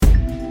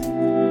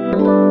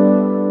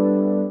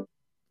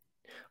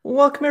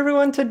Welcome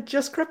everyone to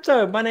Just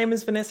Crypto. My name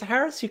is Vanessa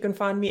Harris. You can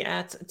find me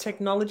at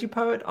Technology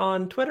Poet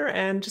on Twitter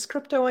and Just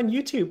Crypto on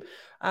YouTube.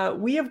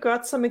 We have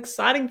got some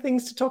exciting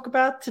things to talk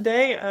about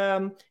today.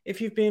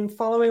 If you've been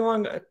following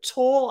along at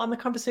all on the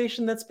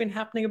conversation that's been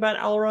happening about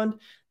Elrond,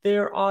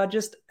 there are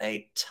just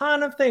a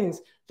ton of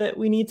things that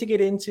we need to get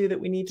into, that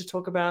we need to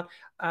talk about.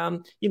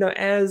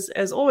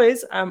 As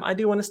always, I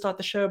do want to start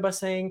the show by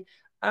saying,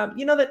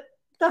 that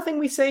nothing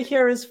we say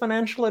here is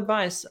financial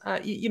advice.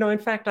 In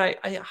fact,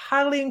 I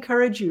highly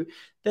encourage you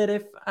that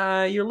if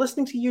you're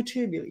listening to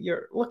YouTube,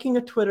 you're looking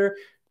at Twitter,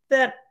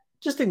 that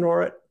just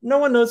ignore it. No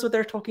one knows what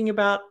they're talking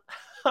about.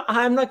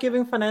 I'm not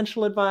giving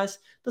financial advice.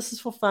 This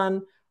is for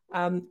fun.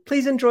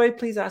 Please enjoy,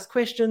 please ask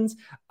questions,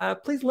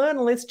 please learn,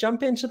 and let's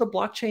jump into the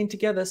blockchain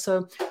together.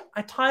 So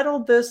I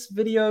titled this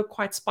video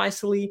quite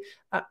spicily,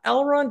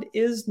 Elrond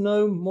Is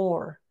No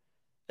More.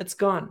 It's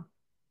gone.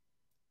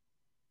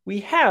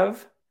 We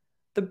have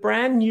the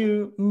brand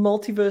new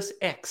Multiverse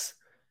X.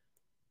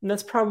 And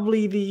that's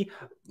probably the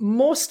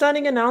more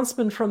stunning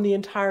announcement from the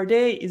entire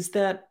day, is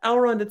that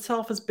Elrond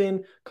itself has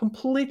been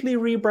completely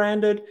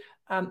rebranded.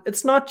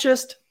 It's not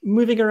just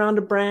moving around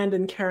a brand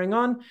and carrying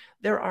on.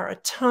 There are a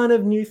ton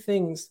of new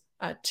things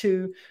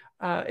to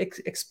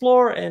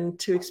explore and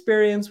to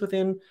experience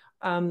within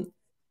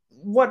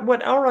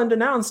what Elrond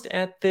announced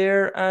at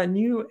their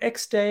new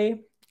X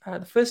Day,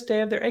 the first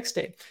day of their X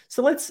Day.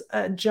 So let's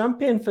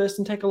jump in first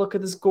and take a look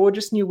at this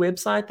gorgeous new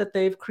website that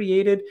they've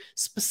created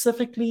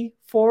specifically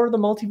for the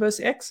Multiverse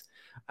X.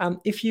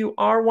 If you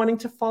are wanting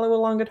to follow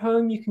along at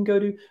home, you can go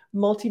to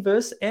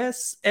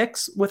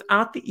multiversex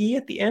without the E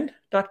at the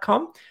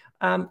end.com.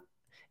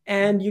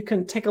 And you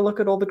can take a look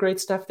at all the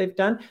great stuff they've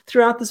done.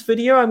 Throughout this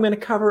video, I'm going to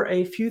cover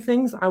a few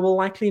things. I will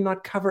likely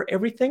not cover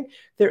everything.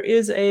 There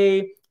is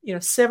a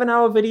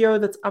 7-hour video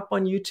that's up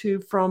on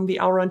YouTube from the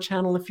Elrond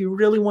channel if you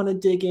really want to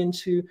dig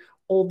into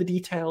all the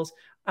details.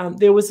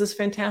 There was this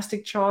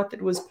fantastic chart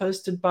that was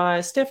posted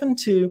by Stefan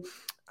to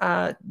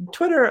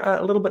Twitter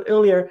a little bit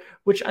earlier,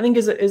 which I think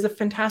is a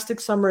fantastic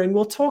summary, and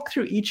we'll talk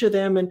through each of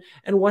them and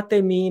what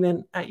they mean,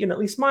 and at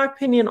least my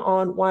opinion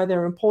on why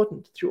they're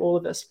important through all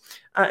of this.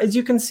 As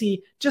you can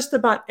see, just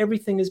about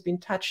everything has been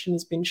touched and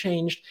has been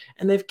changed,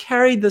 and they've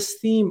carried this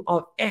theme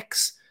of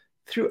X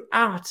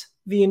throughout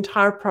the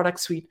entire product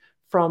suite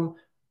from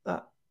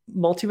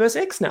Multiverse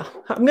X now.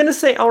 I'm going to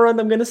say Elrond,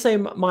 I'm going to say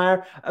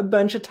Meyer a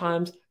bunch of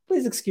times.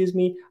 Please excuse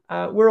me.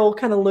 We're all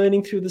kind of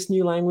learning through this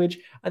new language.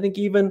 I think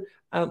even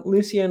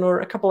Lucian or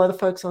a couple other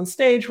folks on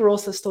stage were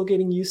also still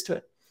getting used to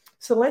it.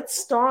 So let's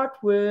start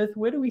with,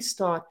 where do we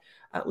start?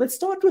 Let's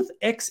start with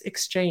X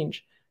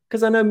Exchange,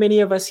 because I know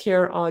many of us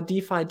here are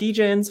DeFi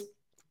DJs.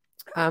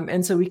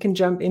 And so we can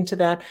jump into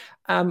that.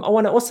 I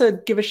want to also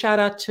give a shout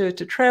out to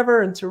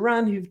Trevor and to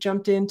Run, who've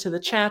jumped into the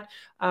chat.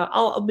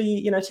 I'll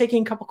be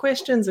taking a couple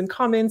questions and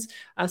comments.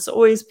 So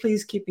always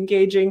please keep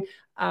engaging.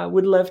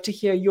 Would love to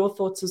hear your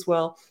thoughts as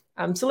well.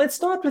 So let's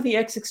start with the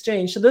X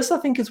Exchange. So this, I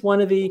think, is one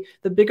of the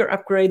bigger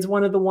upgrades,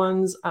 one of the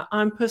ones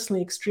I'm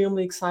personally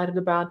extremely excited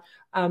about.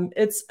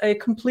 It's a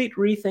complete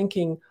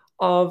rethinking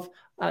of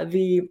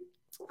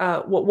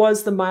what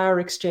was the Maya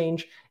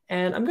Exchange.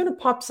 And I'm going to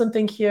pop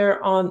something here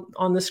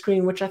on the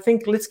screen, which I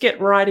think, let's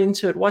get right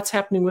into it. What's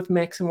happening with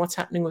MEX and what's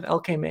happening with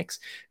LKMEX?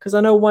 Because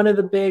I know one of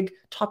the big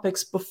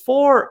topics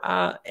before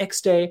X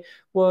Day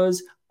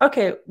was,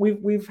 okay,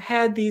 we've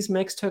had these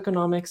MEX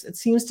tokenomics. It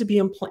seems to be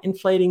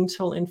inflating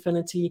till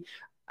infinity.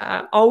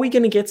 Are we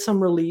going to get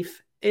some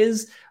relief?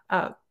 Is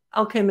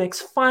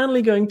LKMEX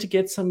finally going to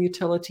get some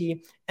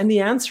utility? And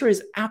the answer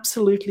is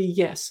absolutely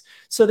yes.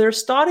 So they're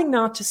starting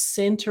now to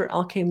center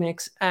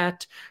LKMEX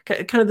at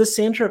kind of the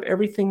center of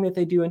everything that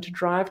they do and to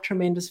drive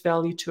tremendous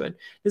value to it.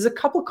 There's a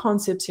couple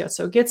concepts here,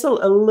 so it gets a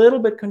little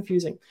bit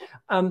confusing.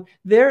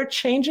 They're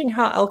changing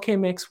how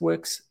LKMEX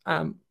works.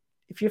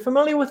 If you're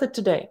familiar with it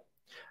today,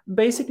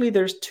 basically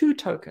there's two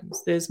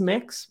tokens. There's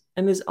MEX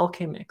and there's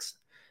LKMEX.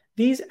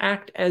 These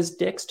act as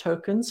DEX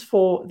tokens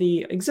for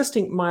the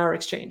existing Maya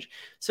exchange.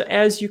 So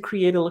as you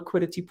create a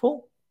liquidity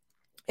pool,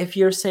 if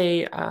you're,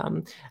 say,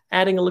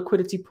 adding a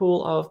liquidity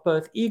pool of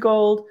both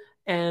eGold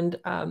and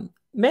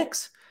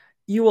MEX,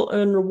 you will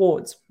earn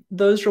rewards.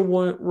 Those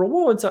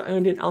rewards are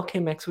earned in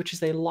LKMEX, which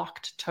is a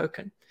locked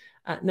token.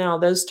 Now,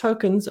 those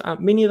tokens,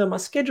 many of them are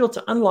scheduled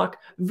to unlock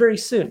very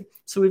soon.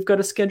 So we've got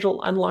a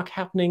scheduled unlock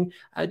happening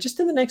just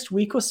in the next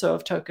week or so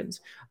of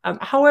tokens.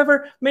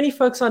 However, many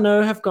folks I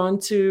know have gone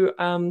to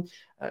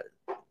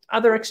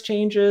other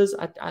exchanges.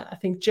 I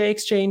think J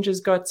Exchange has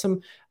got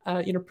some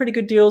pretty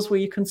good deals where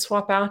you can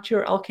swap out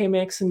your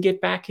LKMEX and get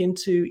back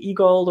into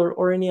eGold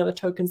or any other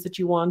tokens that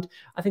you want.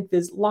 I think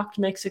there's locked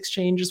MEX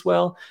exchange as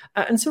well.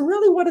 And so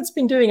really what it's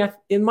been doing,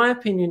 in my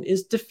opinion,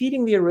 is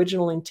defeating the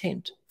original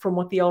intent from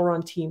what the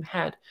Elrond team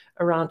had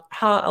around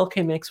how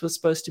LKMEX was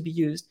supposed to be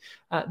used.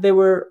 They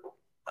were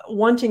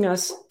wanting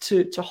us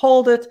to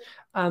hold it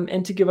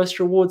and to give us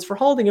rewards for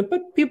holding it,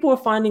 but people were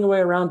finding a way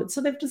around it. So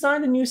they've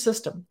designed a new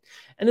system.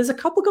 And there's a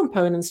couple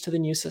components to the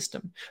new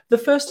system. The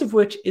first of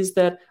which is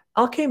that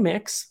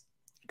LKMEX,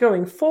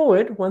 going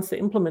forward, once they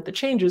implement the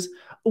changes,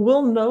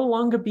 will no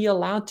longer be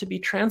allowed to be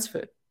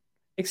transferred.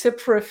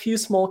 except for a few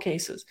small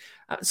cases.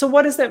 So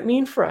what does that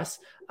mean for us?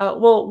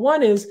 Well,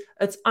 one is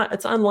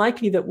it's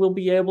unlikely that we'll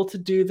be able to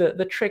do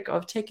the trick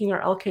of taking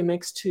our LK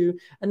mix to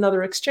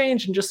another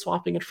exchange and just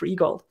swapping it for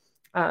e-gold.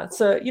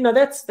 So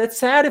that's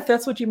sad if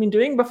that's what you've been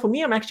doing, but for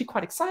me, I'm actually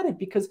quite excited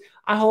because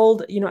I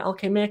hold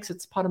LKMX.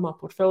 It's part of my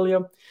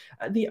portfolio.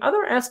 The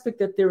other aspect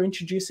that they're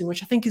introducing,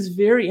 which I think is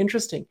very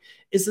interesting,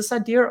 is this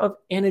idea of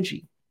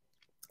energy.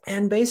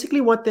 And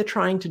basically what they're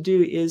trying to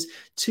do is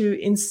to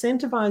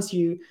incentivize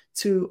you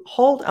to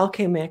hold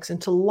LKMX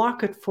and to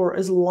lock it for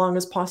as long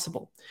as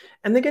possible.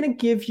 And they're going to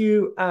give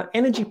you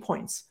energy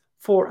points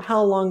for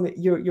how long that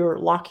you're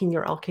locking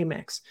your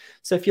LKMX.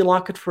 So if you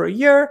lock it for a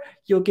year,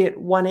 you'll get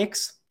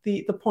 1x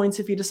the points.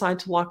 If you decide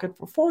to lock it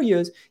for 4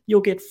 years,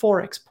 you'll get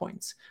 4x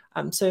points.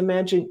 So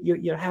imagine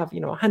you have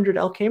 100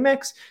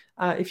 LKMX.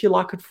 If you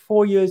lock it for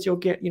 4 years, you'll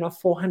get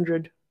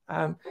 400.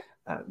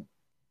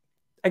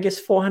 I guess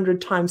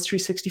 400 times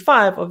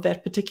 365 of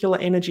that particular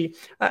energy.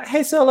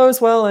 Hey Solo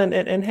as well,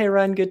 and hey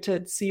Ryan, good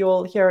to see you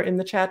all here in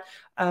the chat.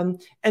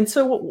 And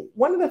so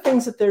one of the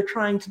things that they're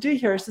trying to do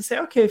here is to say,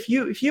 okay, if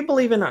you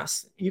believe in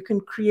us, you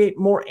can create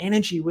more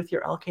energy with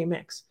your LK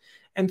mix.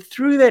 And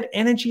through that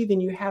energy, then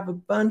you have a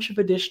bunch of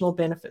additional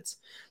benefits.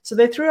 So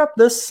they threw up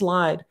this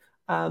slide,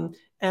 and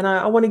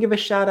I want to give a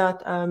shout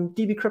out,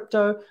 DB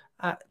Crypto,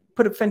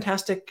 put a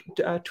fantastic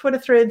Twitter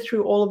thread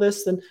through all of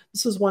this, and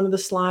this is one of the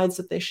slides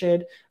that they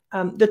shared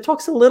that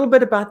talks a little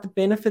bit about the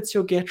benefits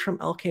you'll get from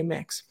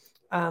LKMX.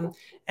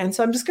 And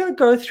so I'm just going to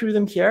go through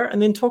them here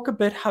and then talk a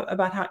bit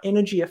about how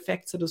energy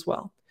affects it as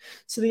well.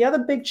 So the other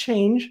big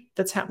change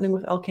that's happening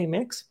with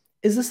LKMX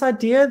is this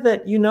idea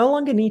that you no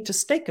longer need to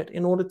stake it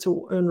in order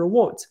to earn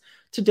rewards.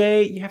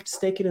 Today, you have to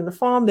stake it in a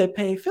farm. They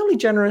pay fairly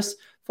generous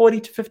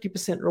 40 to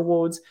 50%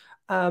 rewards,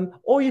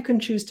 or you can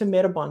choose to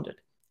meta bond it.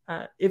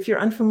 If you're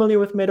unfamiliar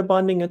with meta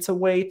bonding, it's a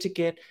way to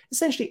get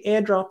essentially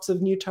airdrops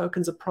of new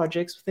tokens of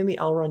projects within the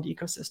Elrond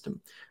ecosystem.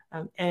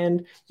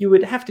 And you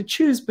would have to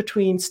choose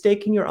between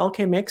staking your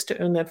LKMX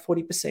to earn that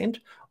 40%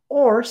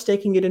 or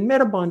staking it in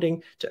meta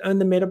bonding to earn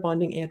the meta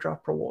bonding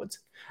airdrop rewards.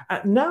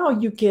 Now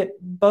you get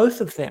both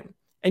of them.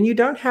 And you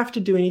don't have to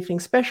do anything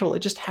special.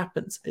 It just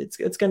happens.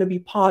 It's going to be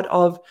part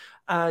of,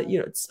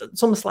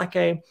 it's almost like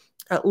a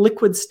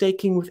liquid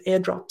staking with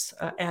airdrops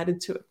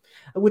added to it,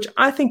 which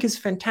I think is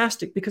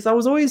fantastic because I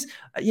was always,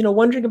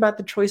 wondering about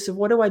the choice of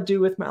what do I do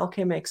with my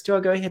LKMX? Do I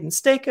go ahead and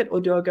stake it or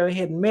do I go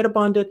ahead and meta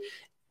bond it?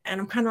 And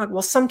I'm kind of like,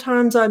 well,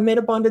 sometimes I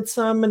meta bonded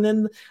some and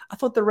then I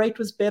thought the rate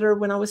was better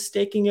when I was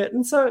staking it.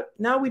 And so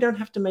now we don't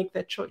have to make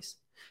that choice.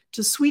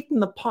 To sweeten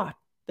the pot,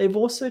 they've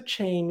also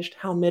changed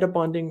how meta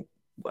bonding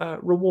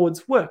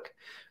rewards work.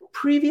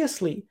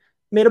 Previously,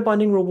 meta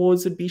bonding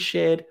rewards would be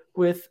shared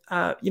with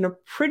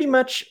pretty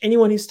much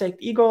anyone who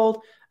staked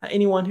eGold,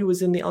 anyone who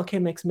was in the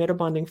LKMX meta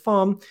bonding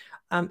farm.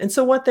 And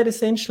so what that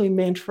essentially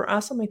meant for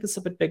us, I'll make this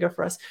a bit bigger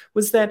for us,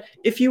 was that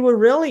if you were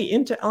really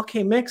into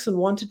LKMX and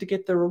wanted to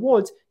get the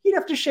rewards, you'd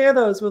have to share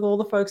those with all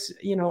the folks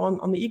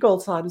on the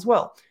eGold side as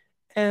well.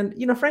 And,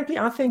 frankly,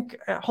 I think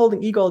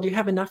holding eGold, you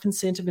have enough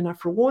incentive,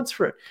 enough rewards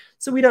for it.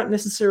 So we don't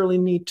necessarily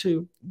need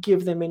to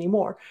give them any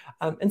more.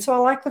 And so I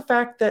like the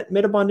fact that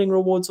meta bonding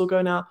rewards will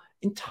go now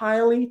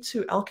entirely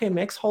to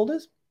LKMX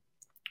holders,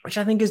 which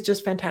I think is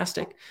just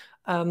fantastic.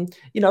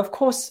 Of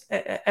course,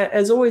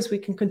 as always, we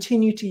can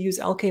continue to use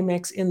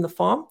LKMX in the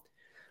farm.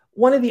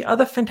 One of the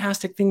other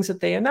fantastic things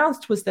that they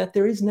announced was that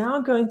there is now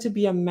going to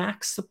be a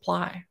max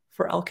supply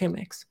for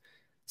LKMX.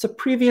 So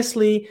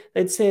previously,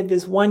 they'd said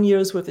there's 1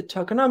 year's worth of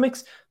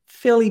tokenomics,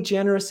 fairly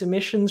generous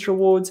emissions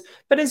rewards.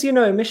 But as you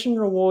know, emission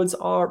rewards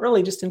are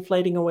really just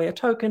inflating away a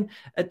token.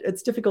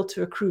 It's difficult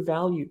to accrue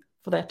value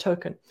for that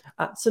token.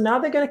 So now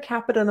they're going to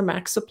cap it on a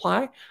max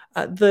supply.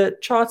 The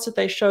charts that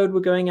they showed were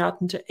going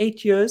out into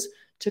 8 years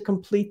to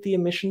complete the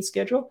emission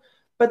schedule.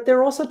 But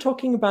they're also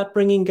talking about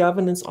bringing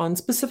governance on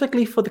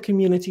specifically for the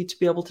community to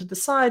be able to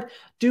decide,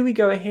 do we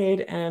go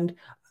ahead and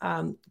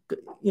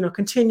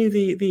continue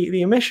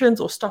the emissions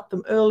or stop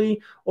them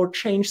early or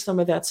change some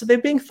of that. So they're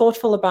being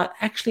thoughtful about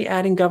actually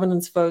adding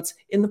governance votes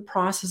in the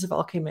process of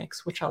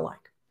LKMX, which I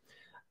like.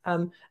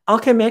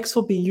 LKMX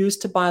will be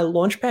used to buy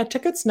launchpad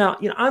tickets. Now,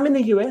 I'm in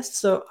the US,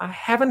 so I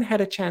haven't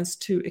had a chance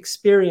to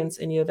experience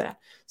any of that.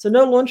 So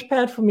no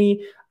launchpad for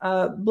me.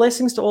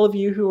 Blessings to all of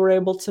you who were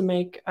able to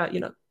make,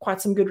 quite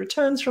some good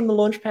returns from the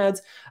launchpads.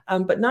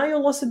 But now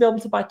you'll also be able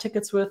to buy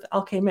tickets with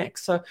LKMX.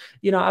 So,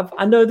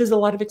 I know there's a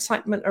lot of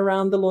excitement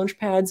around the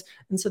launchpads.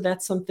 And so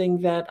that's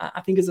something that I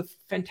think is a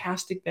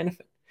fantastic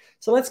benefit.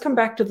 So let's come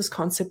back to this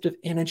concept of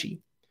energy.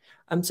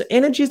 So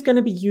energy is going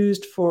to be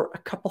used for a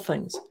couple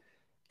things.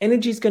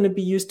 Energy is going to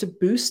be used to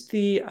boost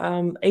the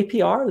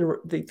APR,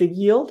 the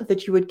yield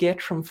that you would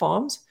get from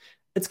farms.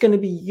 It's going to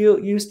be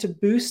used to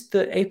boost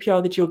the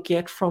APR that you'll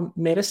get from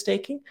meta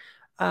staking.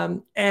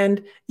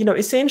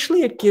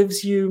 Essentially it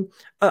gives you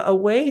a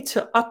way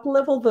to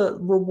up-level the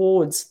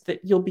rewards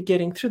that you'll be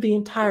getting through the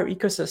entire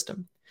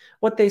ecosystem.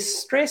 What they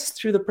stressed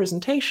through the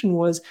presentation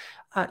was,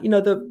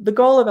 the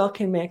goal of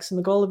LKMX and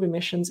the goal of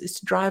emissions is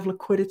to drive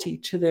liquidity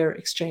to their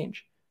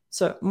exchange.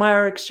 So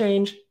my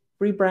exchange,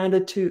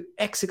 rebranded to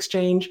X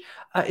Exchange,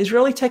 is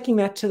really taking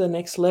that to the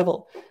next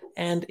level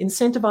and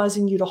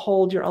incentivizing you to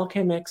hold your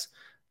LKMX,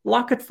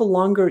 lock it for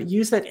longer,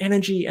 use that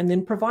energy, and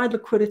then provide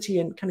liquidity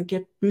and kind of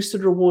get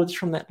boosted rewards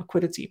from that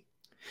liquidity.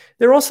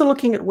 They're also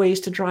looking at ways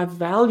to drive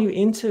value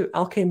into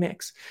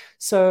LKMX.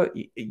 So,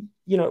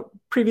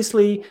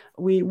 previously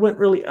we weren't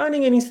really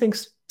earning anything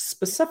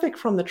specific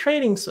from the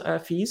trading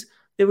fees.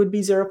 There would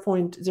be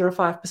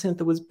 0.05%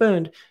 that was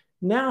burned.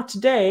 Now,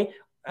 today,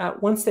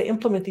 once they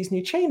implement these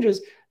new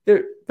changes,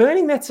 they're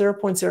burning that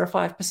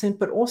 0.05%,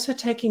 but also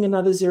taking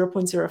another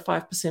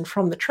 0.05%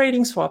 from the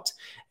trading swaps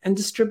and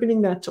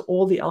distributing that to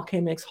all the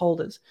LKMX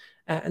holders.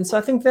 And so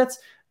I think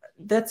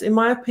that's, in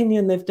my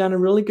opinion, they've done a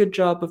really good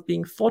job of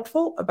being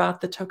thoughtful about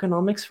the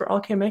tokenomics for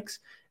LKMX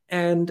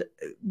and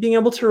being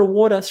able to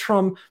reward us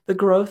from the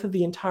growth of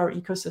the entire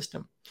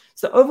ecosystem.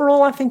 So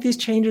overall, I think these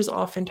changes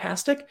are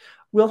fantastic.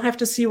 We'll have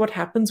to see what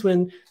happens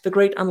when the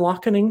great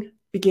unlocking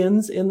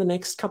begins in the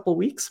next couple of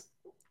weeks.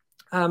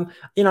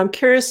 I'm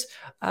curious,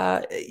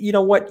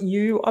 what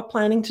you are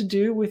planning to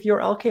do with your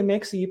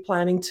LKMX. Are you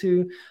planning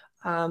to,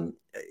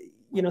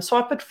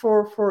 swap it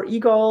for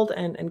eGold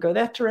and go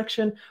that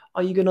direction?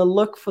 Are you going to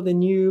look for the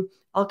new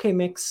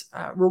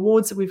LKMX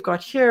rewards that we've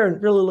got here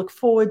and really look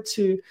forward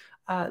to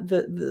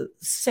the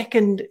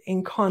second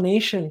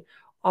incarnation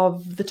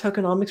of the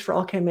tokenomics for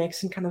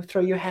LKMX and kind of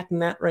throw your hat in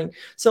that ring?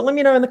 So let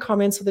me know in the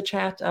comments of the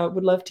chat.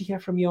 Would love to hear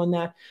from you on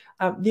that.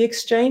 The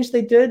exchange,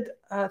 they did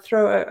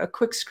throw a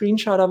quick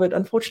screenshot of it.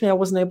 Unfortunately, I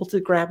wasn't able to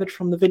grab it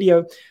from the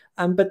video,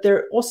 but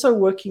they're also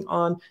working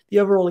on the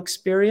overall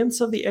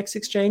experience of the X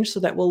exchange, so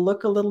that will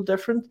look a little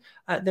different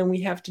than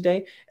we have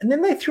today. And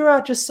then they threw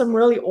out just some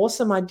really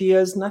awesome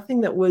ideas,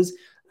 nothing that was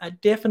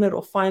definite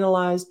or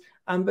finalized,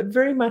 but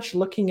very much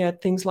looking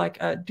at things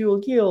like dual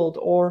yield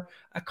or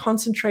a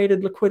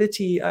concentrated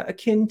liquidity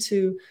akin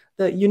to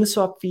the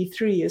Uniswap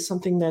V3 is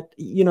something that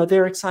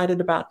they're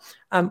excited about.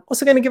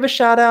 Also going to give a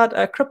shout out.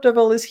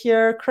 Cryptoville is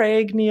here.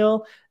 Craig,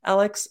 Neil,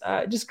 Alex.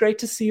 Just great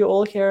to see you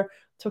all here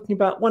talking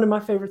about one of my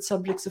favorite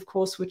subjects, of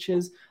course, which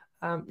is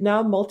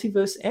now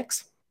Multiverse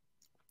X.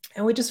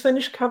 And we just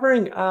finished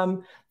covering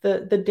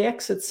the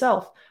DEX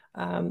itself.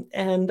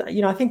 And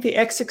I think the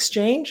X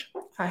exchange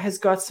has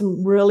got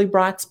some really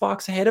bright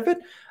sparks ahead of it.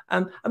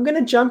 I'm going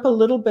to jump a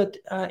little bit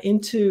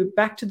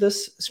back to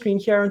this screen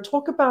here and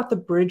talk about the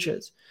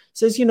bridges.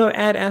 So as you know,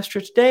 Add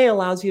Astra today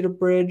allows you to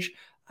bridge,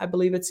 I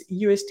believe it's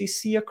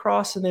USDC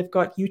across, and they've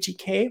got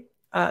UTK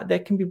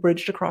that can be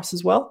bridged across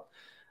as well.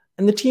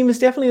 And the team is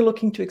definitely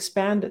looking to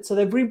expand it. So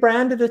they've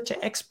rebranded it to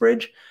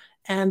XBridge,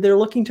 and they're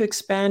looking to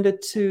expand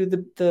it to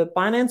the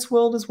Binance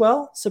world as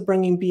well. So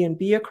bringing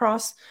BNB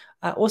across.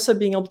 Also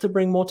being able to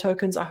bring more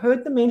tokens. I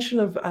heard the mention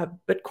of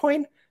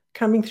Bitcoin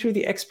coming through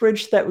the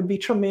XBridge. That would be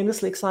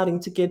tremendously exciting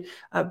to get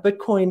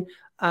Bitcoin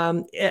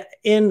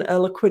in a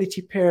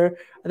liquidity pair.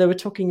 They were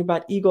talking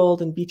about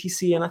eGold and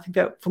BTC, and I think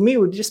that for me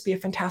would just be a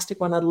fantastic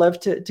one. I'd love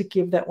to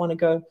give that one a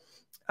go.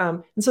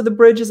 And so the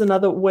bridge is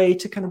another way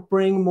to kind of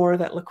bring more of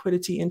that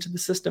liquidity into the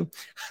system.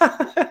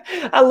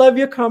 I love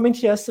your comment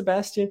here,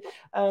 Sebastian.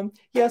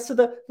 Yeah, so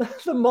the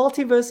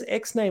Multiverse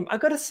X name, I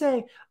got to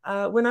say,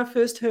 when I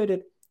first heard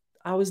it,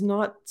 I was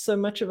not so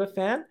much of a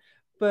fan,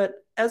 but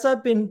as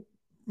I've been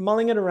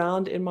mulling it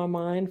around in my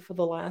mind for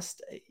the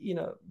last,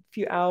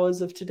 few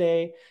hours of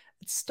today,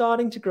 it's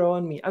starting to grow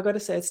on me. I got to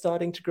say, it's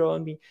starting to grow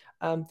on me.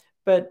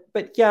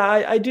 But yeah,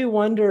 I do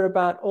wonder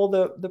about all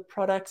the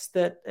products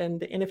and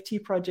the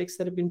NFT projects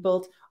that have been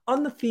built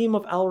on the theme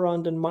of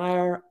Elrond and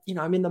Meyer.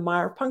 I'm in the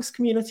Meyer Punks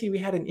community. We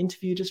had an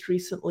interview just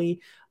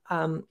recently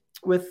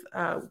with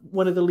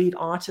one of the lead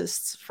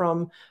artists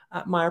from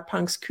Meyer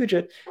Punks,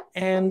 Kujit,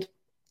 and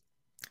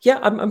yeah,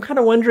 I'm kind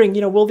of wondering,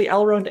 will the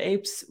Elrond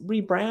Apes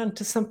rebrand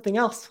to something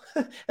else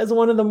as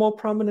one of the more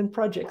prominent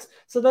projects?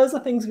 So those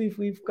are things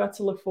we've got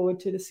to look forward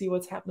to see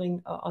what's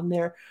happening on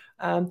there.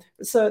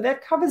 So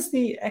that covers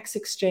the X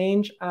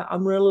Exchange.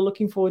 I'm really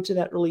looking forward to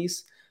that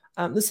release.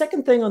 The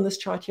second thing on this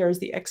chart here is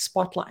the X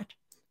Spotlight.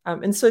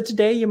 And so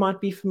today you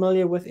might be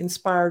familiar with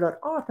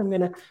Inspire.art. I'm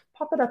going to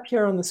pop it up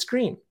here on the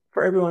screen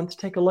for everyone to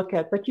take a look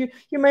at. But you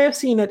may have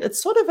seen it.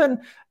 It's sort of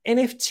an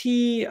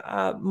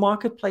NFT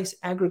marketplace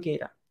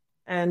aggregator.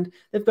 And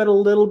they've got a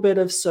little bit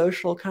of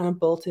social kind of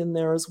built in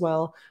there as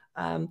well.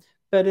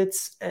 But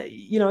it's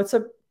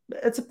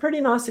a pretty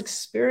nice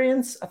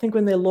experience. I think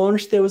when they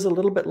launched, there was a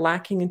little bit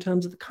lacking in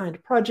terms of the kind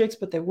of projects,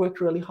 but they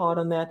worked really hard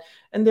on that.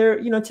 And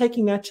they're,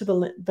 taking that to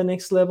the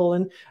next level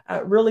and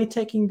really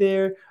taking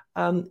their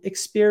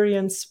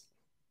experience.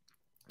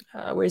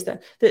 Where's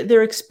that?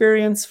 Their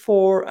experience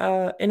for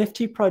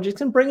NFT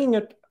projects and bringing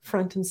it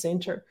front and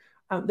center.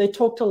 They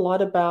talked a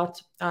lot about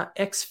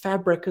X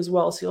Fabric as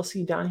well. So you'll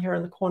see down here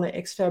in the corner,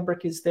 X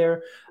Fabric is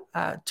their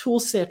tool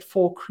set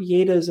for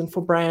creators and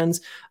for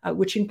brands,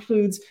 which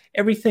includes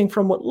everything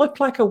from what looked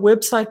like a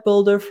website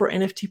builder for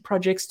NFT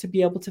projects to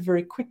be able to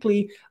very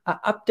quickly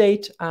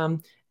update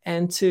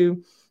and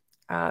to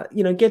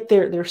get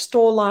their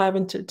store live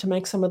and to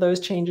make some of those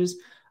changes.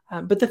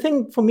 But the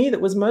thing for me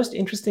that was most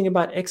interesting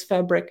about X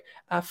Fabric,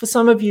 for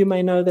some of you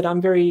may know that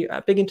I'm very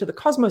big into the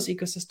Cosmos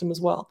ecosystem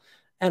as well.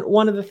 And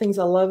one of the things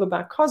I love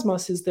about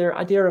Cosmos is their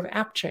idea of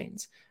app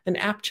chains. And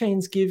app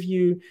chains give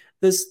you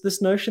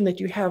this notion that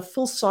you have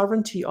full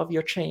sovereignty of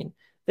your chain,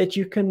 that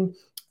you can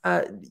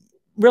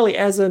really,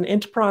 as an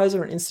enterprise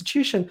or an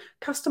institution,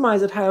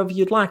 customize it however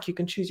you'd like. You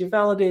can choose your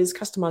validators,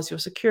 customize your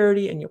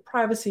security and your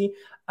privacy.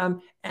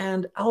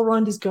 And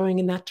Elrond is going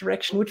in that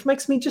direction, which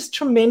makes me just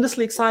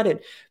tremendously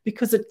excited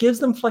because it gives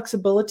them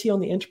flexibility on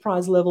the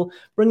enterprise level,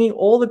 bringing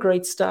all the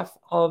great stuff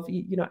of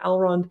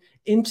Elrond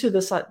into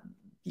this sort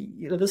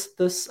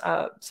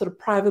of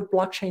private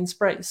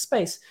blockchain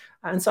space.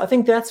 And so I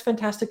think that's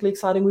fantastically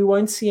exciting. We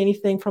won't see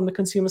anything from the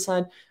consumer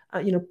side,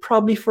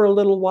 probably for a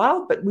little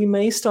while, but we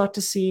may start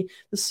to see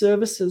the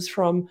services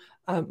from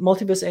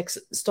Multiverse X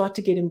start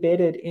to get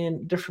embedded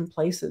in different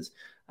places.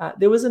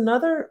 There was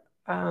another,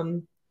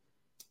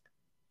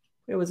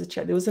 where was it,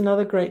 chat? There was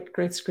another great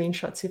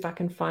screenshot. See if I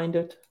can find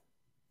it.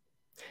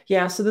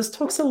 Yeah, so this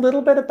talks a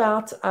little bit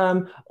about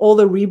all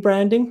the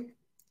rebranding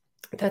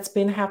that's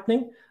been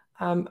happening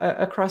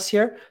across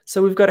here.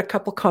 So we've got a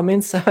couple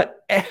comments.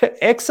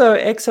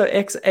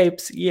 XOXOX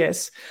apes,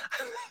 yes.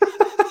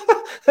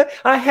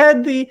 I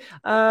had the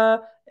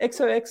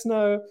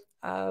XOXNO,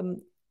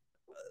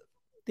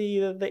 the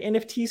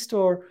NFT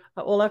store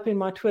all up in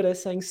my Twitter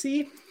saying,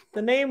 see,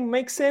 the name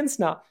makes sense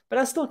now, but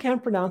I still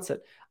can't pronounce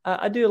it.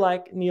 I do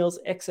like Neil's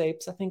X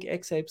apes. I think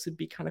X apes would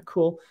be kind of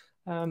cool.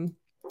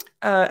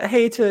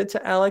 Hey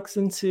to Alex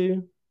and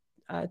to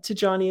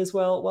Johnny as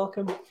well.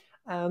 Welcome.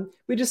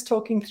 We're just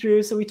talking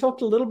through. So we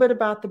talked a little bit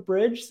about the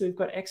bridge. So we've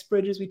got X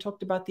bridges. We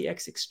talked about the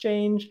X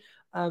exchange.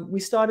 We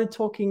started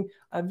talking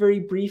very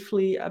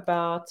briefly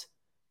about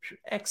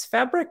X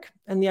Fabric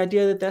and the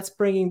idea that that's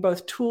bringing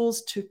both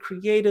tools to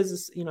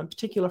creators, in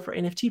particular for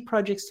NFT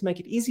projects to make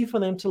it easy for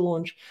them to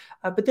launch,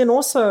 but then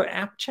also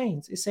app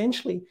chains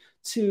essentially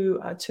to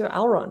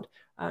Elrond.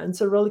 And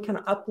so really kind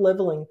of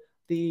up-leveling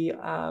the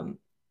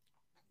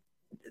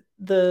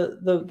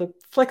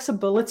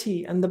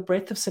flexibility and the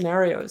breadth of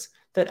scenarios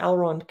that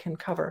Elrond can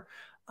cover.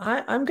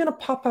 I'm going to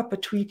pop up a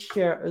tweet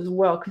here as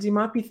well, because you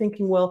might be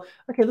thinking, well,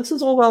 okay, this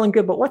is all well and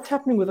good, but what's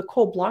happening with the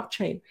core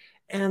blockchain?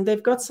 And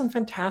they've got some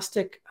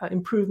fantastic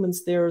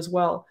improvements there as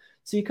well.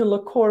 So you can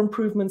look core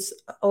improvements,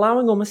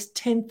 allowing almost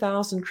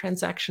 10,000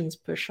 transactions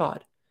per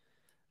shard.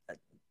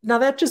 Now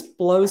that just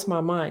blows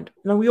my mind.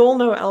 Now we all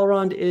know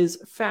Elrond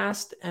is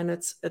fast and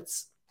it's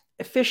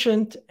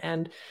efficient,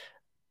 and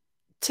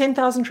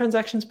 10,000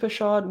 transactions per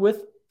shard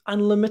with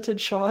unlimited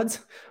shards,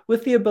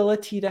 with the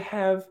ability to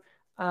have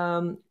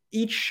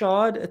each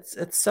shard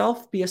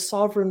itself be a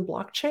sovereign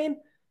blockchain,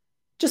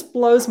 just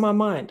blows my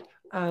mind.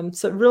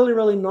 So really,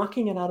 really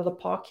knocking it out of the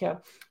park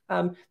here.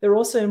 They're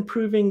also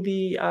improving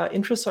the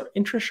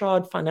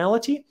intra-shard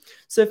finality.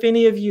 So if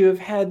any of you have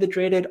had the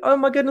dreaded, oh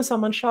my goodness,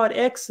 I'm on shard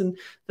X and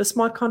the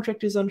smart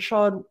contract is on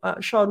shard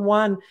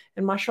 1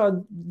 and my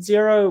shard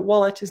 0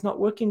 wallet is not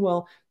working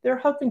well, they're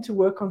hoping to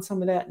work on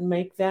some of that and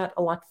make that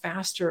a lot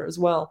faster as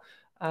well.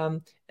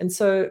 And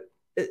so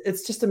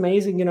it's just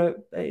amazing,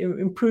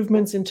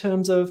 improvements in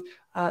terms of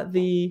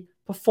the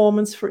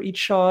performance for each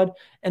shard,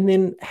 and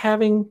then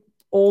having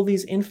all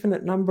these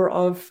infinite number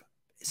of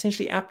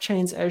essentially app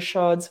chains as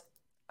shards.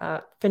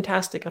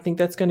 Fantastic. I think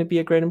that's going to be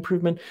a great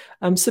improvement.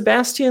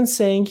 Sebastian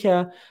saying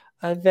here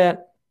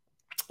that,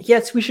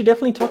 yes, we should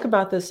definitely talk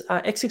about this,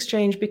 X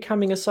Exchange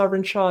becoming a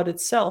sovereign shard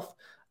itself.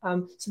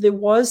 So there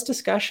was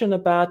discussion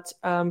about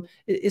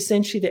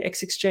essentially the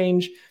X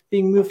Exchange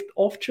being moved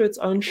off to its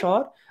own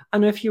shard. I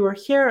know if you were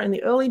here in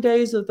the early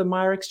days of the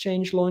Maya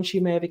Exchange launch,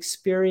 you may have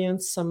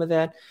experienced some of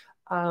that,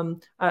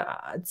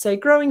 I'd say,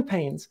 growing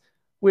pains,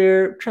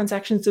 where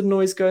transactions didn't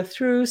always go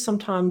through.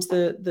 Sometimes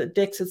the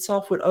DEX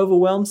itself would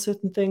overwhelm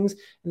certain things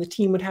and the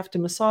team would have to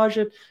massage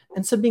it.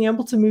 And so being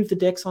able to move the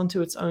DEX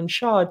onto its own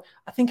shard,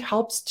 I think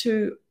helps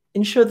to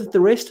ensure that the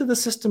rest of the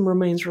system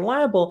remains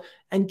reliable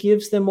and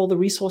gives them all the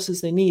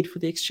resources they need for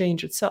the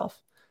exchange itself.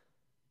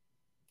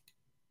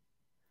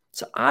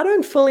 So I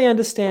don't fully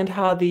understand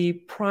how the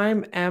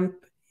Prime AMP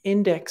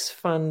index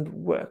fund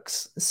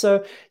works.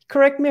 So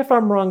correct me if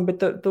I'm wrong,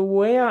 but the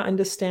way I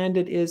understand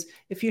it is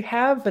if you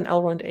have an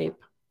Elrond ape,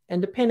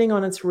 and depending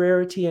on its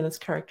rarity and its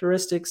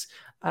characteristics,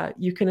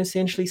 you can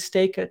essentially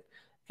stake it.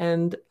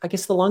 And I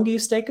guess the longer you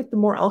stake it, the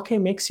more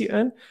LKMX you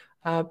earn.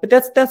 But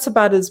that's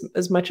about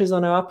as much as I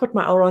know. I put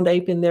my Elrond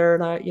ape in there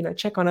and I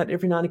check on it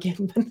every now and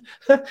again.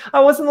 But I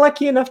wasn't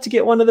lucky enough to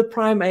get one of the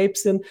Prime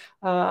apes, and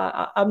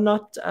I'm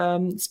not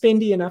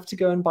spendy enough to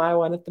go and buy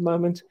one at the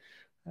moment.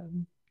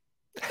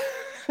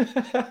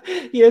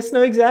 Yes,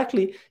 no,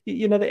 exactly.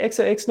 The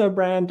XOXNO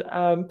brand,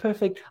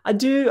 perfect. I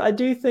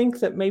do think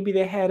that maybe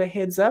they had a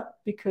heads up,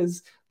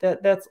 because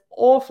that's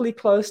awfully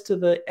close to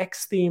the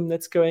X theme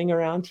that's going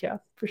around here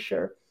for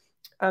sure.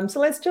 So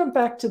let's jump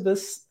back to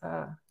this.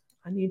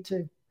 Let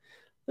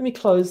me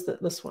close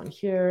this one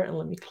here, and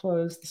let me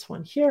close this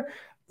one here.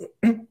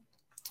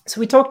 So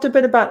we talked a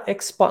bit about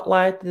X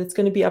Spotlight. That's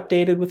going to be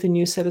updated with a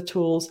new set of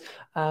tools.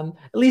 At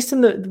least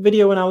in the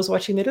video when I was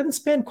watching, they didn't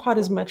spend quite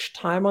as much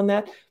time on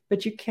that,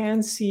 but you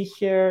can see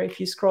here, if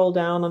you scroll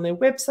down on their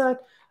website,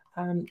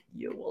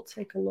 you will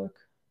take a look.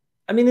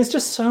 I mean, there's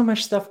just so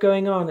much stuff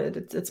going on.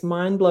 It's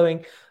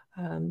mind-blowing.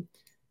 Um,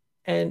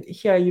 and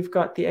here you've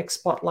got the X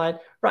Spotlight.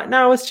 Right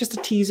now, it's just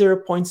a teaser.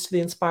 It points to the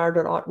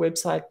Inspire.art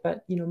website,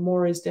 but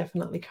more is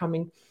definitely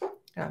coming.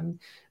 Um,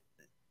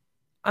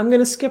 I'm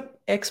going to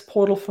skip X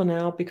Portal for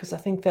now because I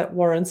think that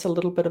warrants a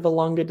little bit of a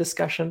longer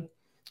discussion.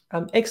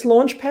 X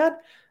Launchpad.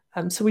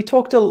 So we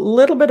talked a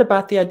little bit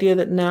about the idea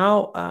that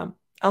now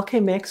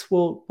LKMX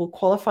will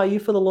qualify you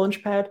for the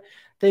Launchpad.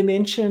 They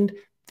mentioned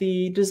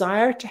the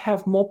desire to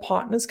have more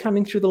partners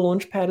coming through the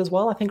Launchpad as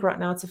well. I think right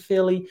now it's a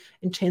fairly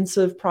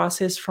intensive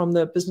process from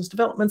the business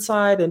development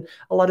side and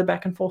a lot of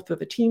back and forth with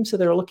the team. So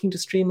they're looking to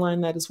streamline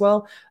that as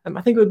well.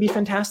 I think it would be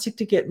fantastic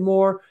to get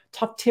more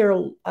top tier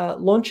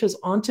launches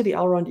onto the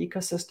Elrond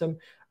ecosystem.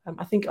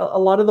 I think a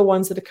lot of the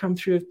ones that have come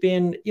through have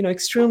been,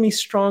 extremely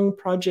strong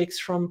projects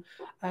from,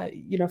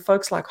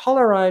 folks like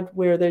Holoride,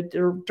 where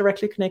they're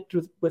directly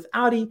connected with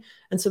Audi,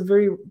 and some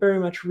very, very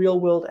much real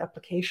world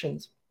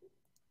applications.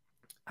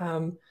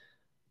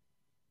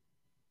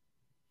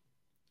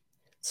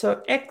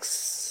 So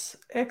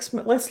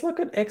let's look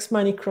at X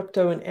Money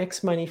Crypto and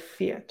X Money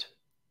Fiat.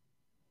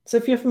 So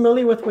if you're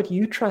familiar with what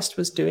Utrust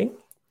was doing,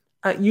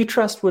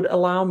 Utrust would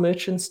allow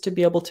merchants to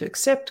be able to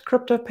accept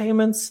crypto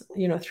payments,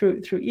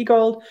 through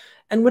eGold,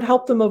 and would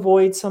help them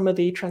avoid some of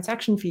the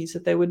transaction fees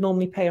that they would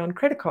normally pay on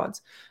credit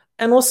cards.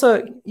 And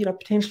also,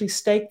 potentially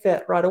stake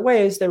that right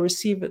away as they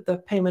receive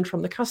the payment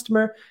from the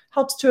customer,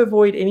 helps to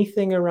avoid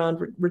anything around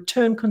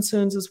return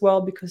concerns as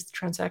well, because the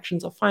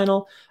transactions are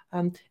final.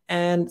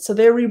 And so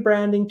they're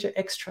rebranding to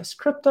XTrust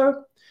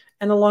Crypto.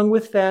 And along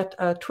with that,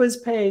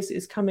 TwizPay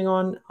is coming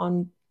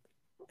on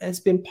has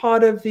been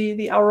part of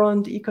the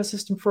Elrond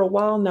ecosystem for a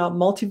while now.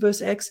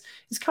 Multiverse X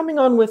is coming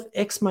on with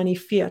X Money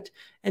Fiat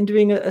and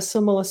doing a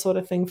similar sort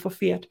of thing for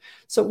Fiat.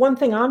 So one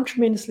thing I'm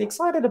tremendously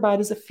excited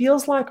about is it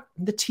feels like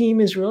the team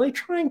is really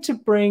trying to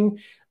bring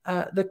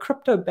the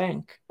crypto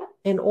bank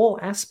in all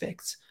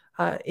aspects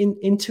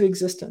into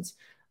existence.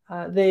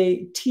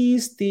 They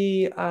teased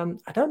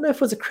I don't know if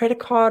it was a credit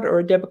card or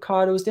a debit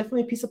card. It was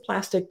definitely a piece of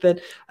plastic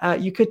that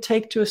you could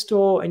take to a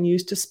store and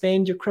use to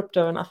spend your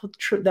crypto. And I thought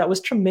that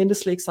was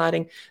tremendously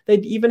exciting.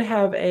 They'd even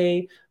have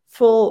a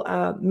full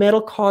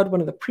metal card, one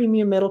of the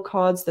premium metal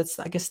cards. That's,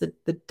 I guess,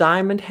 the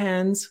diamond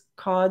hands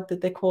card that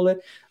they call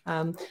it.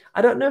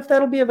 I don't know if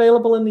that'll be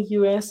available in the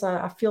US.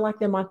 I feel like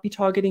they might be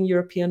targeting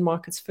European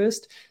markets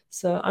first.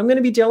 So I'm going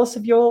to be jealous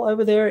of you all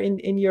over there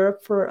in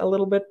Europe for a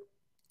little bit.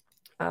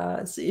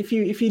 So if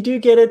you do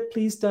get it,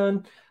 please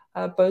don't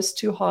boast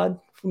too hard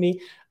for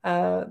me.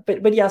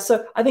 But yeah,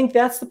 so I think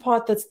that's the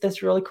part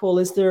that's really cool,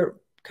 is they're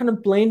kind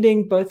of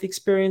blending both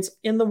experience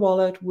in the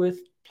wallet with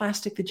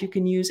plastic that you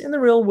can use in the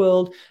real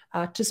world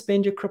to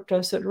spend your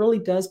crypto. So it really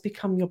does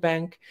become your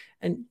bank.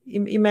 And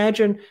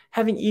imagine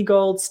having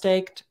eGold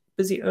staked,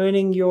 busy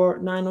earning your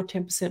 9 or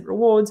 10%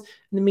 rewards, and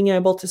then being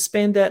able to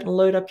spend that and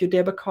load up your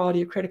debit card or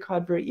your credit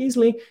card very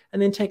easily,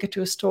 and then take it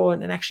to a store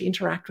and actually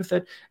interact with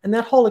it. And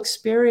that whole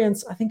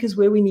experience, I think, is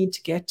where we need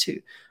to get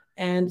to.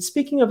 And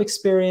speaking of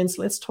experience,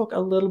 let's talk a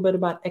little bit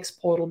about X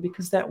Portal,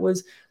 because that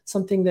was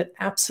something that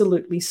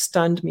absolutely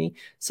stunned me.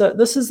 So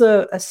this is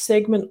a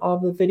segment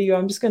of the video.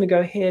 I'm just going to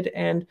go ahead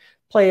and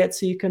play it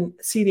so you can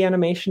see the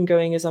animation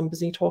going as I'm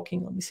busy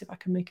talking. Let me see if I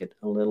can make it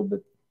a little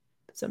bit.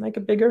 Does that make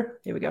it bigger?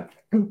 Here we go.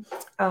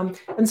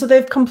 And so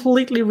they've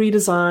completely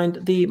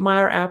redesigned the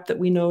Meyer app that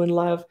we know and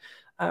love.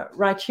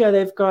 Right here,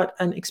 they've got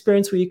an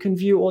experience where you can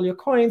view all your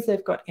coins.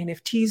 They've got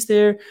NFTs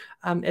there,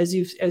 as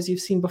you've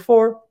seen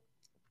before.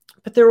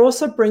 But they're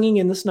also bringing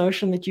in this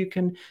notion that you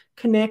can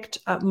connect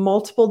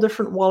multiple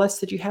different wallets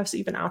that you have, so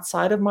even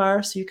outside of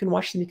Meyer, so you can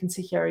watch them. You can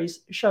see here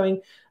he's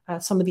showing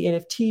some of the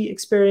NFT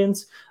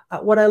experience.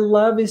 What I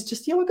love is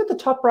just, look at the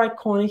top right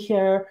corner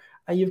here.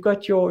 You've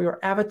got your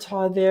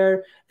avatar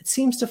there. It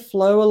seems to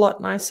flow a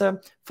lot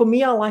nicer. For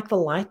me, I like the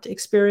light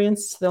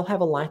experience. They'll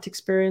have a light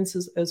experience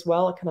as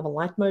well, a kind of a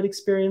light mode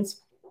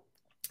experience.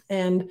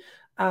 And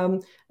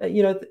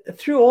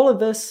through all of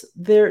this,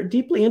 they're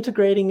deeply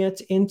integrating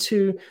it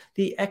into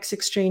the X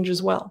exchange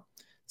as well.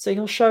 So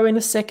he'll show in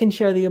a second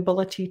here the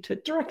ability to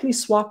directly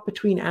swap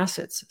between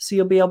assets. So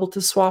you'll be able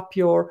to swap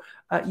your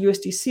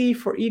USDC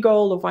for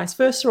eGold or vice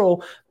versa,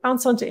 or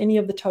bounce onto any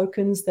of the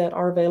tokens that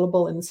are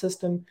available in the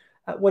system.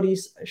 What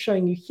he's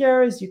showing you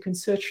here is you can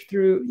search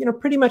through,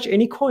 pretty much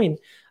any coin.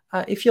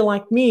 If you're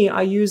like me,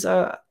 I use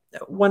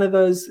one of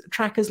those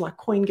trackers like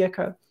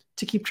CoinGecko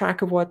to keep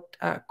track of what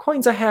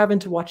coins I have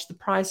and to watch the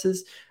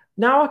prices.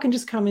 Now I can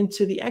just come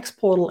into the X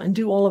Portal and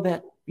do all of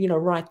that,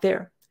 right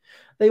there.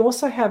 They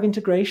also have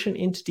integration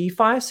into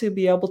DeFi, so you'll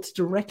be able to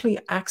directly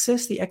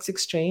access the X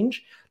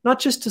exchange, not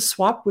just to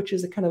swap, which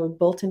is a kind of a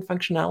built-in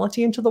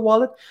functionality into the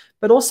wallet,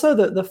 but also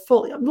the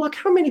full. Look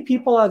how many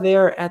people are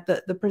there at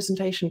the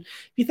presentation.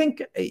 If you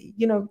think,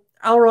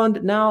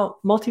 Elrond, now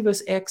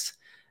Multiverse X,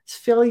 is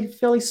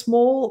fairly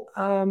small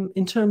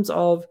in terms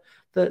of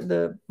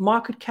the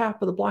market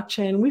cap of the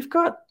blockchain. We've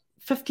got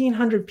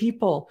 1,500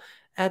 people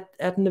at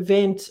an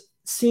event,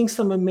 seeing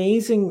some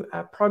amazing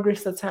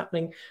progress that's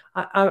happening.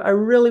 I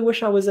really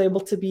wish I was able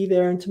to be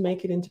there and to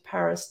make it into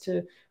Paris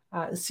to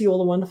see all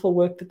the wonderful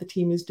work that the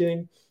team is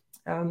doing.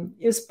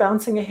 Is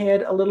bouncing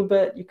ahead a little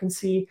bit. You can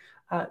see,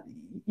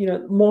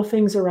 more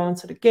things around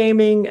sort of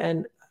gaming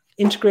and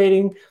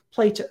integrating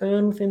play to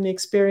earn within the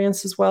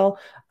experience as well.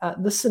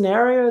 The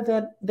scenario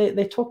that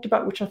they talked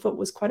about, which I thought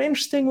was quite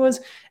interesting,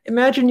 was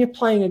imagine you're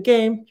playing a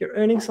game, you're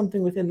earning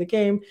something within the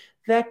game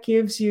that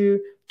gives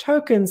you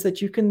tokens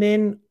that you can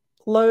then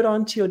load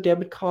onto your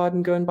debit card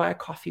and go and buy a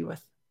coffee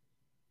with.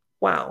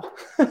 Wow,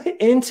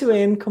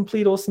 end-to-end,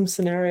 complete awesome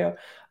scenario.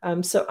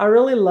 So I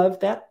really love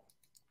that.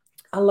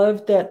 I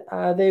love that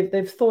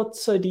they've thought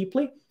so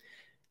deeply.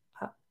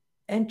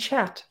 And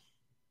chat.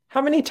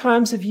 How many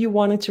times have you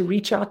wanted to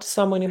reach out to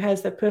someone who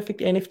has that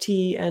perfect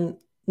NFT and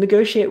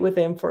negotiate with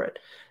them for it?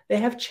 They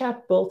have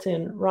chat built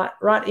in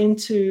right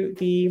into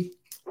the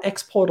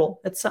X portal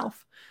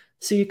itself.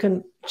 So you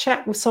can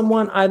chat with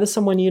someone, either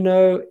someone you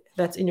know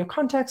that's in your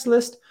contacts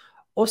list,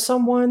 or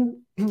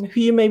someone who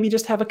you maybe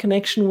just have a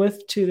connection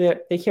with to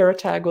their hero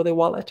tag or their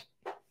wallet.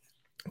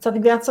 So I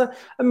think that's a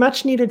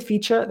much needed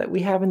feature that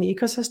we have in the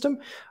ecosystem.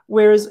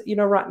 Whereas,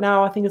 right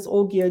now, I think it's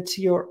all geared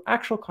to your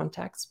actual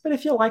contacts. But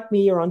if you're like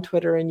me, you're on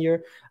Twitter and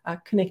you're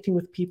connecting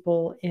with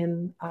people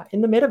in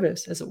the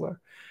metaverse, as it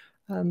were.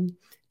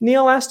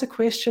 Neil asked a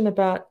question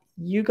about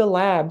Yuga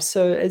Labs.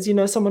 So as you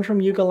know, someone from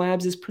Yuga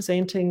Labs is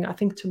presenting, I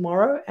think,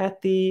 tomorrow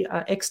at the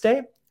X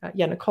Day.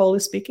 Nicole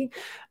is speaking.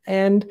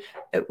 And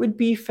it would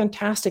be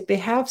fantastic. They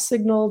have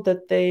signaled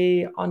that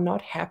they are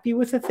not happy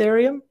with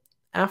Ethereum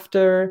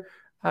after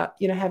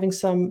having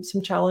some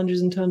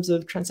challenges in terms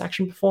of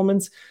transaction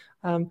performance.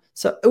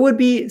 So it would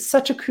be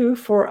such a coup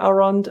for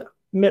Elrond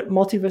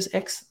Multiverse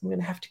X. I'm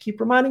going to have to keep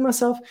reminding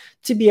myself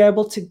to be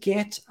able to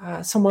get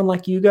someone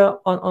like Yuga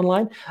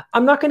online.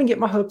 I'm not going to get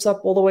my hopes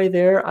up all the way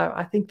there.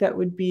 I think that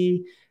would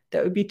be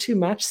too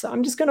much. So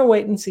I'm just going to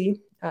wait and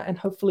see and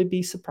hopefully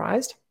be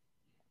surprised.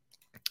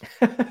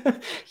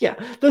 Yeah,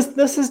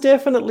 this is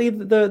definitely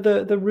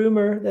the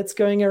rumor that's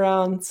going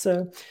around.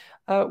 So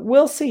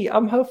we'll see.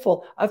 I'm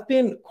hopeful. I've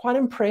been quite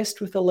impressed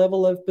with the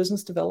level of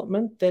business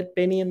development that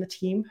Benny and the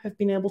team have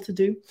been able to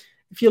do.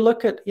 If you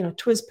look at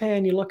TwizPay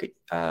and you look at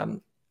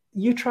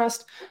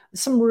Utrust,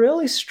 some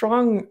really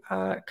strong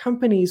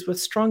companies with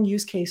strong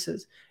use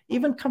cases.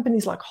 Even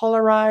companies like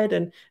Holoride,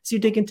 and as you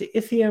dig into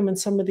Ethereum and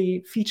some of the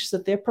features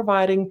that they're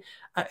providing,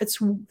 it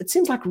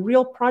seems like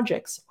real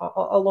projects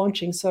are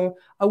launching. So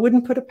I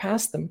wouldn't put it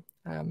past them.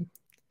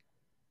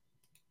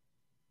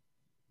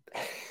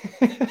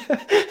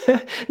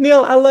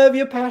 Neil, I love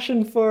your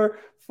passion for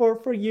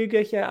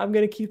Yuga here. I'm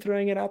going to keep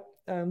throwing it up.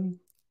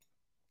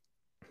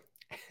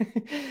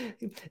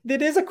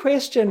 There is a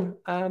question.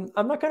 I'm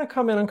not going to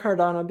comment on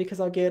Cardano because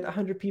I'll get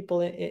 100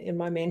 people in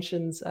my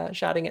mentions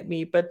shouting at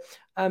me. But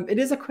it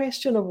is a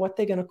question of what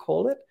they're going to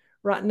call it.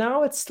 Right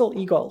now, it's still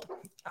eGold.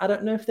 I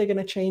don't know if they're going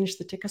to change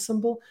the ticker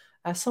symbol.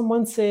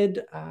 Someone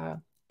said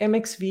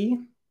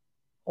MXV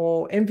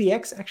or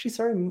MVX, actually,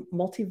 sorry,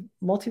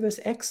 Multiverse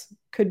X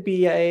could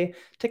be a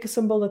ticker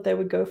symbol that they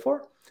would go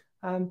for.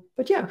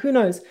 But yeah, who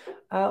knows?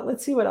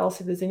 Let's see what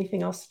else, if there's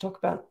anything else to talk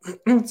about.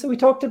 So we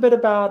talked a bit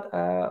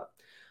about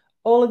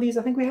all of these.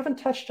 I think we haven't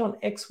touched on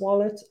X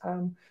Wallet.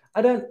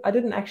 I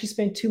didn't actually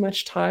spend too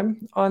much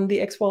time on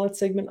the X Wallet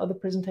segment of the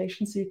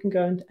presentation, so you can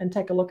go and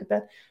take a look at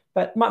that.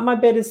 But my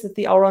bet is that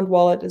the Elrond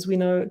wallet, as we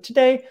know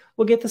today,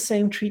 will get the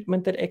same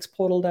treatment that X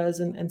Portal does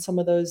and some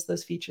of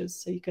those features.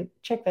 So you can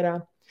check that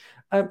out.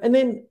 And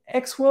then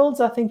X Worlds,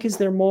 I think, is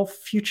their more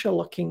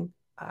future-looking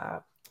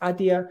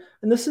idea,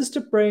 and this is to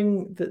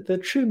bring the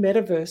true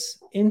metaverse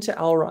into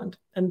Elrond.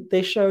 And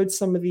they showed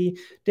some of the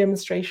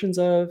demonstrations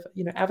of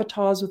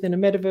avatars within a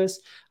metaverse.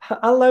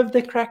 I love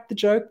they cracked the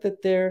joke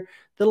that the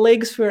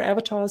legs for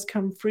avatars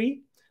come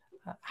free.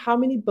 How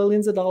many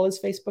billions of dollars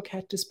Facebook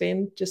had to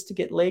spend just to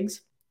get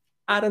legs?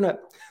 I don't know.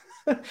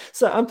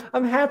 So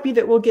I'm happy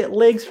that we'll get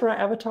legs for our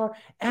avatar,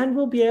 and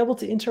we'll be able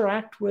to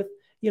interact with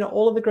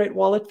all of the great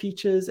wallet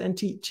features, and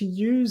to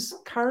use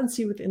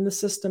currency within the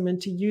system,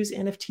 and to use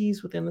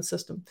NFTs within the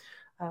system.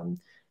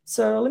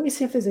 So let me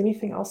see if there's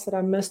anything else that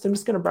I missed. I'm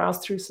just going to browse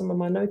through some of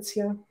my notes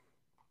here.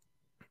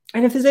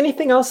 And if there's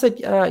anything else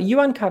that you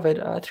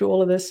uncovered through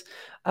all of this,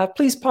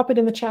 please pop it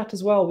in the chat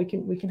as well. We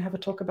can have a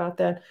talk about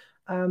that.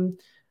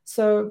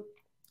 So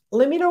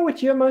let me know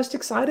what you're most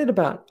excited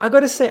about. I got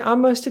to say, I'm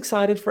most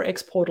excited for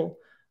X Portal.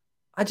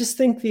 I just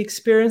think the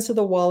experience of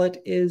the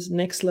wallet is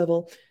next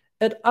level.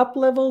 It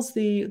up-levels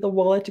the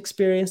wallet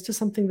experience to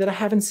something that I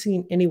haven't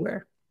seen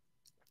anywhere.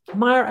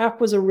 My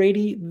app was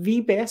already the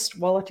best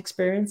wallet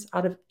experience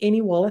out of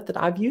any wallet that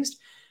I've used,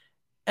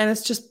 and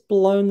it's just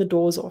blown the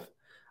doors off.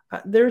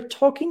 They're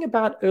talking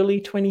about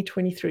early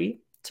 2023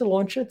 to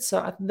launch it.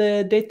 So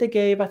the date they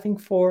gave, I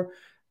think, for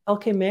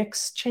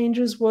LKMX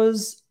changes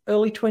was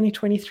early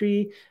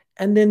 2023,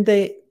 and then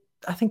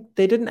I think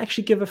they didn't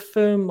actually give a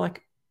firm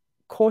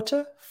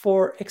quarter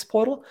for X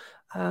Portal.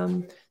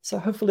 So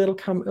hopefully it'll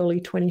come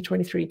early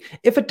 2023.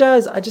 If it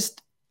does,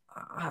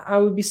 I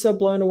would be so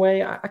blown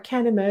away. I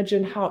can't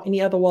imagine how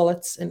any other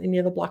wallets and any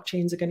other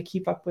blockchains are going to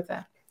keep up with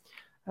that.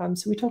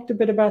 So we talked a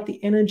bit about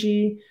the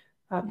energy.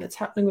 that's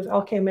happening with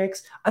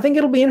LKMX. I think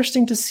it'll be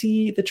interesting to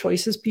see the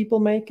choices people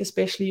make,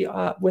 especially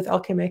with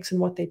LKMX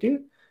and what they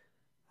do.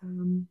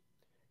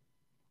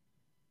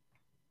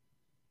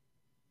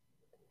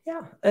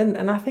 Yeah,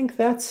 and I think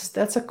that's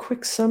a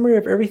quick summary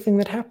of everything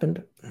that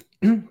happened.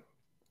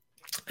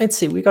 Let's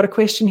see, we got a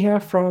question here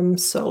from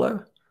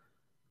Solo.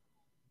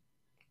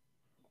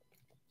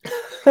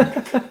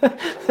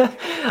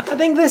 I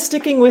think they're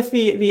sticking with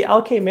the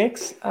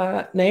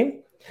LKMX name.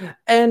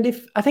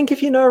 And I think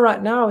if you know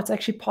right now, it's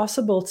actually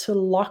possible to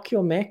lock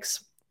your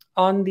MEX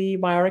on the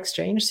Wire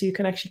exchange, so you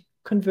can actually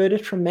convert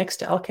it from MEX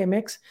to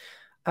LKMX.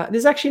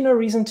 There's actually no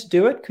reason to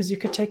do it because you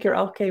could take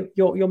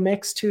your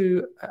MEX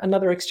to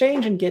another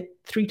exchange and get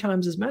 3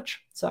 times as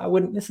much. So I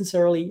wouldn't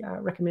necessarily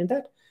recommend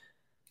that.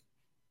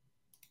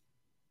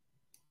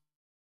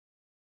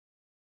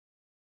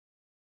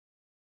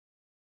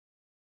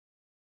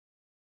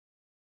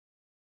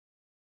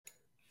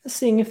 Just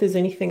seeing if there's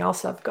anything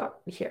else I've got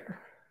here.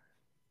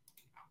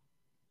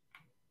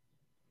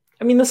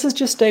 I mean, this is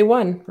just day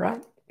one,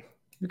 right?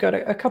 We've got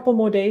a couple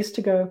more days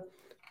to go.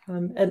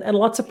 And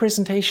lots of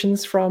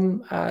presentations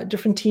from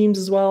different teams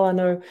as well. I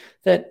know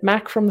that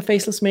Mac from the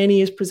Faceless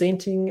Many is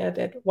presenting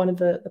at one of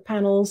the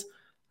panels.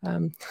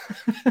 Yeah,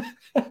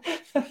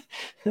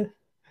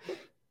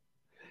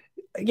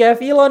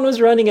 if Elon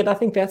was running it, I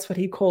think that's what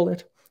he'd call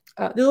it.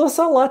 There's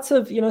also lots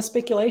of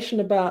speculation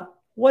about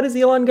what is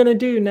Elon going to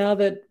do now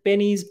that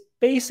Benny's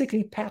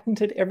basically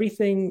patented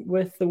everything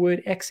with the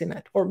word X in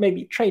it, or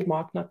maybe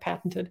trademark, not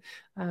patented.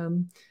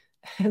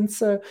 And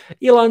so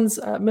Elon's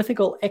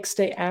mythical X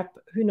Day app,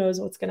 who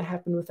knows what's going to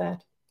happen with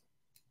that?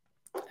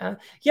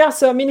 Yeah,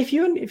 so I mean, if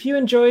you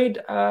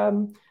enjoyed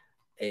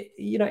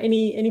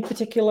any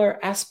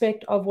particular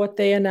aspect of what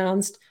they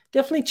announced,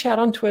 definitely chat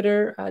on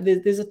Twitter.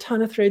 There's a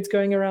ton of threads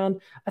going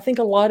around. I think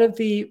a lot of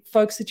the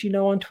folks that you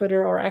know on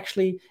Twitter are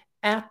actually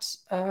at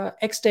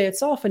X Day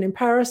itself and in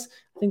Paris.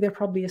 I think they're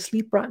probably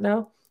asleep right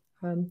now.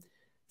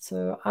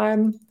 So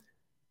I'm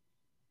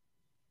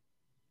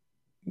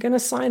going to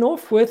sign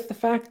off with the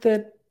fact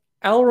that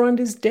Elrond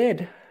is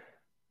dead.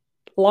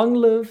 Long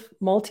live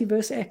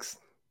Multiverse X.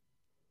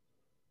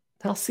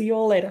 I'll see you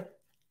all later.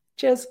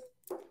 Cheers.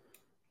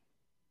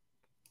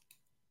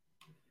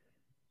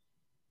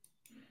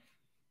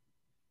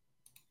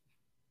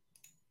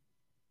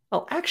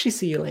 I'll actually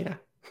see you later.